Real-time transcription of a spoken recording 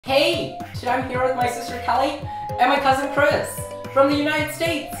Hey! Today I'm here with my sister Kelly and my cousin Chris from the United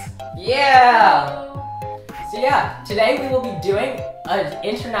States! Yeah! So yeah, today we will be doing an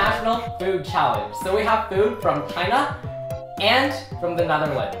international food challenge. So we have food from China and from the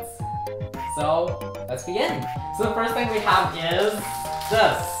Netherlands. So let's begin. So the first thing we have is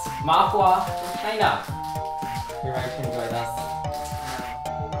this, MacLeod from China. You ready to enjoy this?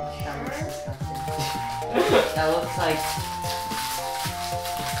 That looks like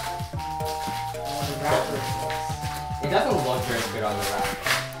it doesn't look very good on the wrap.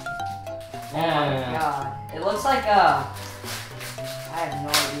 Oh my god. It looks like I have no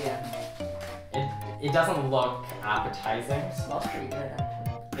idea. It doesn't look appetizing. It smells pretty good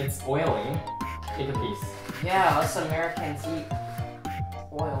actually. It's oily. Take a piece. Yeah, us Americans eat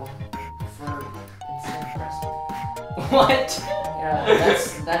oil for instant recipe. What? Yeah,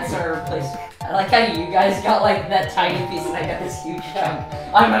 that's our place. I like how you guys got like that tiny piece and I got this huge chunk.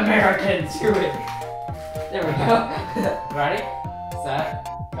 I'm American, do it. There we go. Ready? Set,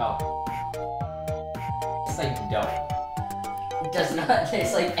 go. It's like dough. It does not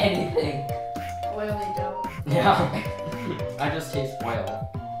taste like anything. Oily dough. Yeah. I just taste oil.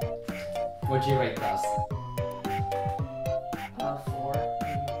 Would you rate this? 4.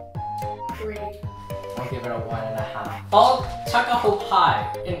 3. I'll give it a 1.5. Called Chakaho pie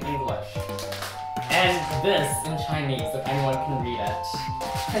in English. And this in Chinese, if anyone can read it.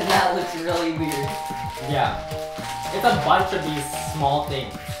 And that looks really weird. Yeah. It's a bunch of these small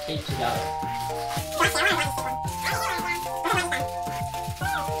things taped together.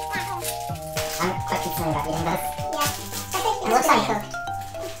 I'm quite concerned about eating this. Yeah. It looks uncooked.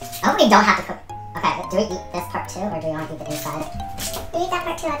 I hope we don't have to cook. Okay, do we eat this part too, or do we want to eat the inside? We eat that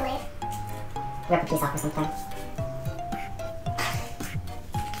part too, I believe. Rip a piece off or something.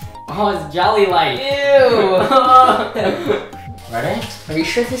 Oh, it's jelly-like. Ew! Ready? Are you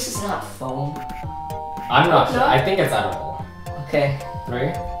sure this is not foam? I'm not sure. No? I think it's edible. Okay.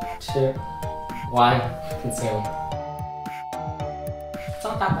 3, 2, 1, consume. It's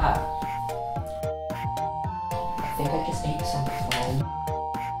not that bad. I think I just ate some foam.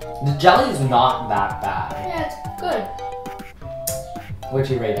 The jelly is not that bad. Yeah, it's good. Would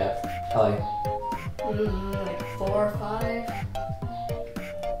you rate it, Kelly? Like 4 or 5.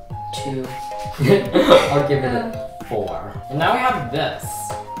 2. I'll give it a 4. And now we have this.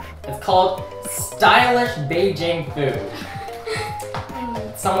 It's called stylish Beijing food.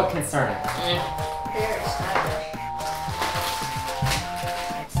 It's somewhat concerning. Very stylish.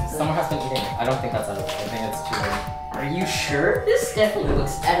 Someone has been eating it. I don't think that's edible. I think it's too late. Are you sure? This definitely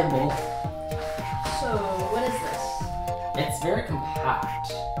looks edible. So, what is this? It's very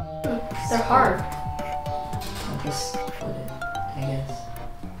compact. They're hard. I'll just put it, I guess.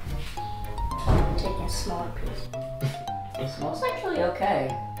 Taking a smaller piece. It smells actually okay.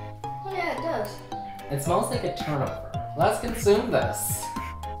 Yeah, it does. It smells like a turnover. Let's consume this.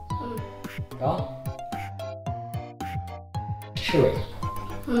 Go. Chewy.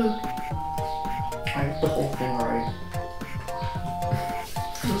 I ate the whole thing already.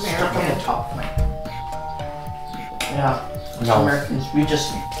 Stuck on the top. Yeah. No. Americans, we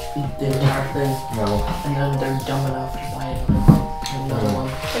just eat the entire thing. No. And then they're dumb enough to buy another one.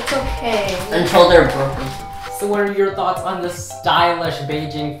 It's okay. Until they're broken. So what are your thoughts on this stylish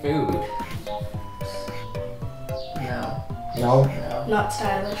Beijing food? No. No? No. Not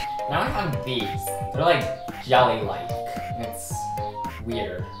stylish. Now I have these. They're like jelly-like. It's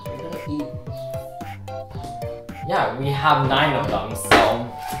weird. We're gonna eat. Yeah, we have 9 of them, so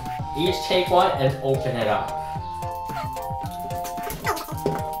each take one and open it up.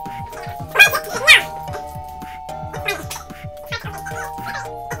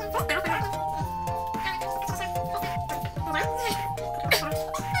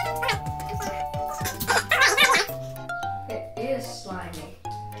 It is slimy.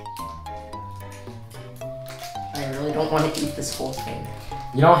 I really don't want to eat this whole thing.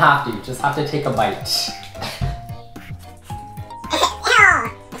 You don't have to, you just have to take a bite.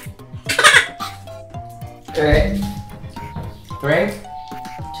 Alright. 3,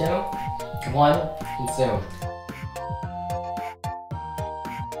 2, 1, consume.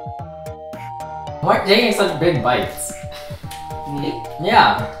 Why are you taking such big bites? Me?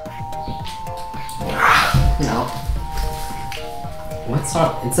 Yeah. No. What's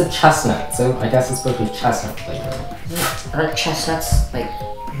not? It's a chestnut, so I guess it's supposed to be chestnut flavor. Aren't chestnuts like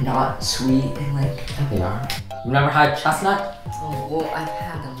not sweet and like? Yeah, they are. You've never had chestnut? Oh well, I've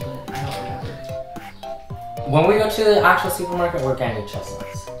had them, but I don't remember. When we go to the actual supermarket, we're getting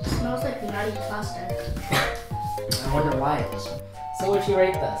chestnuts. It smells like nutty plastic. I wonder why it is. So would you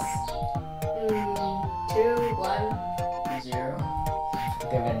rate this? 2, 1. 0.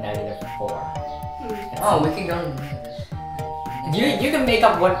 give it -4. Oh, we can go to You can make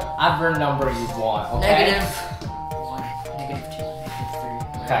up whatever number you want, okay? -1, -2,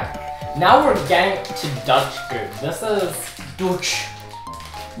 -3. Okay. Now we're getting to Dutch food. This is Dutch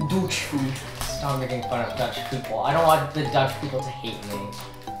food. Stop making fun of Dutch people. I don't want the Dutch people to hate me.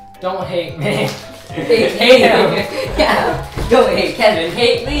 Don't hate me. Hate him. Yeah. Don't hate Kevin,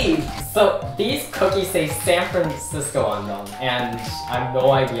 hate me. So these cookies say San Francisco on them, and I have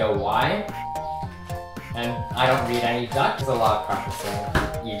no idea why. And I don't read any Dutch. There's a lot of crackers, so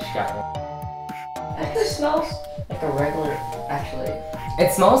you each get one. Actually smells like a regular, actually.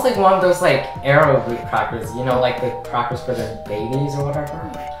 It smells like one of those like arrowroot crackers, you know, like the crackers for the babies or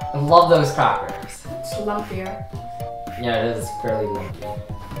whatever. I love those crackers. It's lumpier. Yeah, it is fairly lumpy.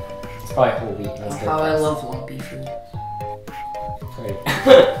 It's probably whole wheat. That's how I love lumpy food. Great.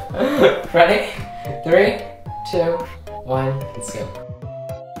 Ready? 3, 2, 1, let's go.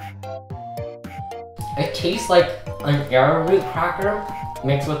 It tastes like an arrowroot cracker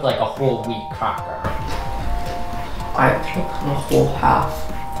mixed with like a whole wheat cracker. I think the whole half.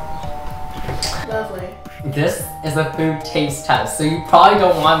 Lovely. This is a food taste test, so you probably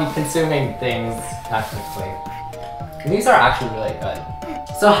don't want to be consuming things technically. These are actually really good.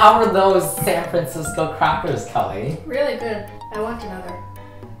 So how are those San Francisco crackers, Kelly? Really good. I want another.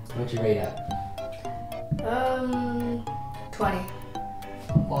 What'd you rate it? 20.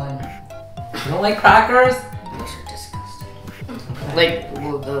 1. You don't like crackers? Those are disgusting. Like,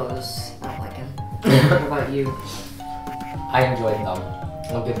 well, those, I don't like them. What about you? I enjoyed them.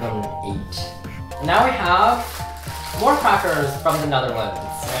 I'll give them an 8. Now we have more crackers from the Netherlands,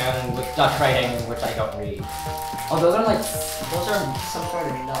 and with Dutch writing, which I don't read. Oh, those are like... Those are some sort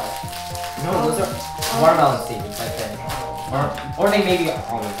of nut. No, those are watermelon seeds, I think. Or they may be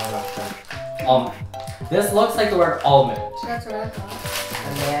almonds, I'm not sure. This looks like the word almond. That's what I thought.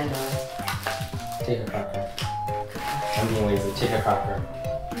 Amanda. Take a cracker. I'm being lazy. Take a cracker.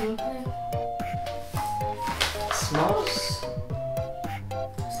 Okay.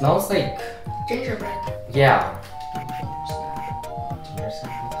 Smells like... Gingerbread. Yeah.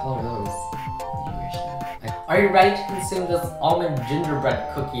 What are those? Are you ready to consume this almond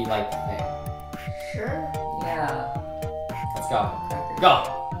gingerbread cookie-like thing? Sure. Yeah. Let's go. Go!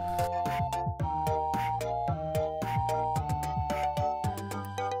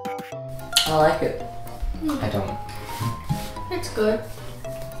 I like it. I don't. It's good.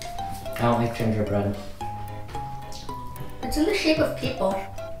 I don't like gingerbread. It's in the shape of people.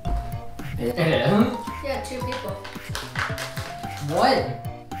 It is? Yeah, 2 people. What?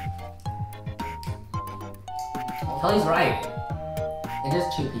 Kelly's right. It is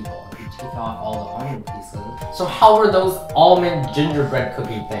 2 people. If you take off all the almond pieces. So how are those almond gingerbread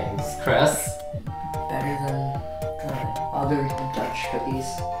cookie things, Chris? Better than the other Dutch cookies.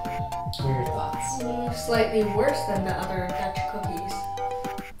 What are your thoughts? Slightly worse than the other Dutch cookies.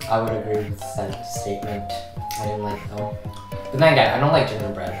 I would agree with that statement. I didn't like them. But then again, I don't like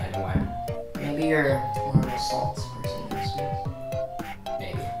gingerbread anyway. Maybe you're more of a salts person this week.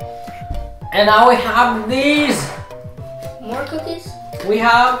 Maybe. And now we have these! More cookies? We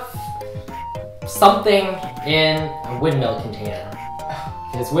have something in a windmill container.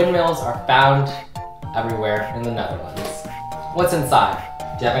 Because windmills are found everywhere in the Netherlands. What's inside?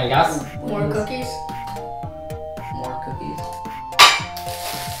 Do you have any guess? More cookies? More cookies.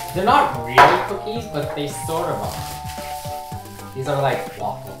 They're not really cookies, but they sort of are. These are like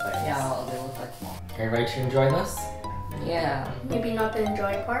waffle things. Yeah, well, they look like waffle. Are you ready to enjoy this? Yeah. Maybe not the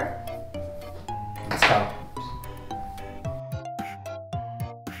enjoy part. Let's go.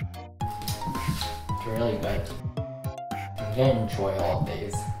 It's really good. I'm gonna enjoy all of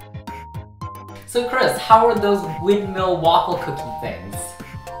these. So Chris, how are those windmill waffle cookie things?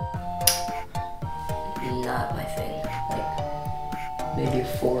 Not my thing. Like, maybe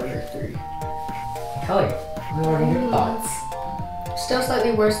 4 or 3. Kelly, what are your thoughts? Still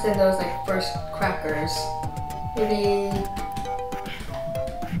slightly worse than those like first crackers. Maybe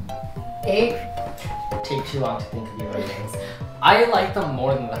 8. Take too long to think of your ratings. I like them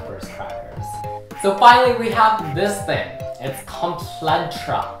more than the first crackers. So finally we have this thing. It's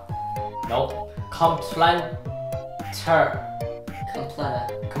Completra. Nope. Completa.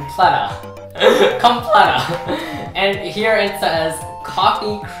 And here it says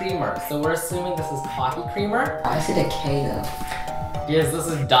coffee creamer. So we're assuming this is coffee creamer. Why is it a K though? Because this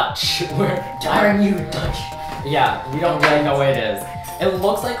is Dutch. Darn you, Dutch. Yeah, we don't really know what it is. It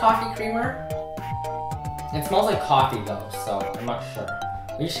looks like coffee creamer. It smells like coffee though, so I'm not sure.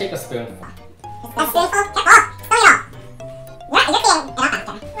 We should take a spoonful. A spoonful? Oh, spill it all. What? You're being enough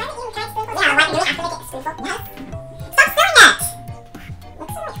after. Why don't you try a spoonful? Yeah, why do you have to make it a spoonful? Yes. Stop spilling it! Look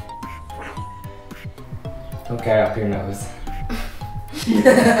Don't get up your nose. You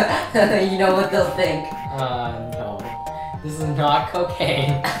know what they'll think. No. This is not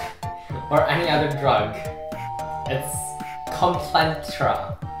cocaine or any other drug. It's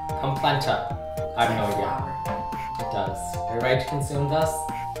Complenta. I have no idea. It does. Are you ready to consume this?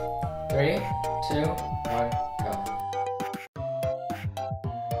 3, 2, 1, go.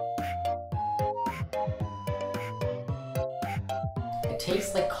 It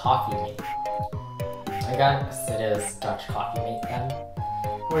tastes like coffee mate. I guess it is Dutch coffee mate then.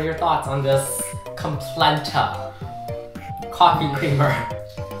 What are your thoughts on this Complenta coffee creamer?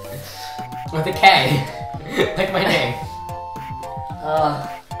 With a K. Like my name.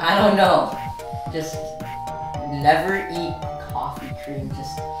 I don't know. Just never eat coffee cream.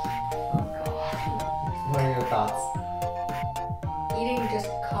 Just, oh god. What are your thoughts? Eating just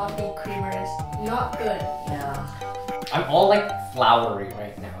coffee creamer is not good. Yeah. I'm all like flowery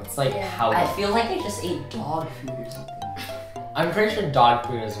right now. It's like powder. I feel like I just ate dog food or something. I'm pretty sure dog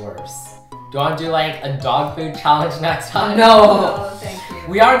food is worse. Do you want to do like a dog food challenge next time? No. No, thank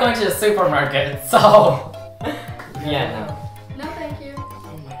you. We are going to the supermarket, so yeah, no. No, thank you.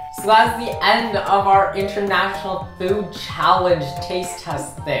 So that's the end of our international food challenge taste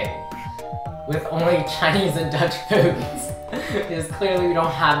test thing with only Chinese and Dutch foods. Because clearly we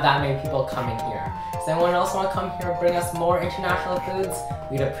don't have that many people coming here. Does anyone else want to come here and bring us more international foods?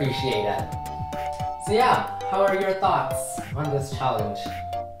 We'd appreciate it. So yeah, how are your thoughts on this challenge?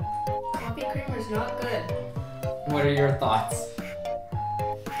 Coffee creamer is not good. What are your thoughts?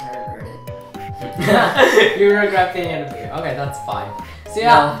 I regret it. You regret being in a video. Okay, that's fine. So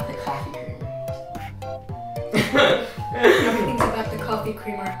yeah. No, the coffee creamer. Everything's about the coffee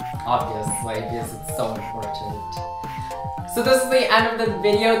creamer. Obviously, because it's so important. So this is the end of the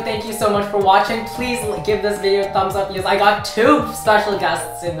video. Thank you so much for watching. Please give this video a thumbs up because I got 2 special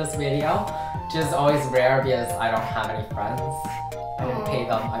guests in this video, which is always rare because I don't have any friends. I didn't pay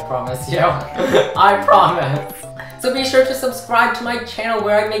them, I promise you. I promise. So be sure to subscribe to my channel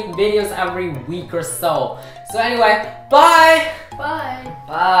where I make videos every week or so. So anyway, bye! Bye.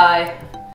 Bye.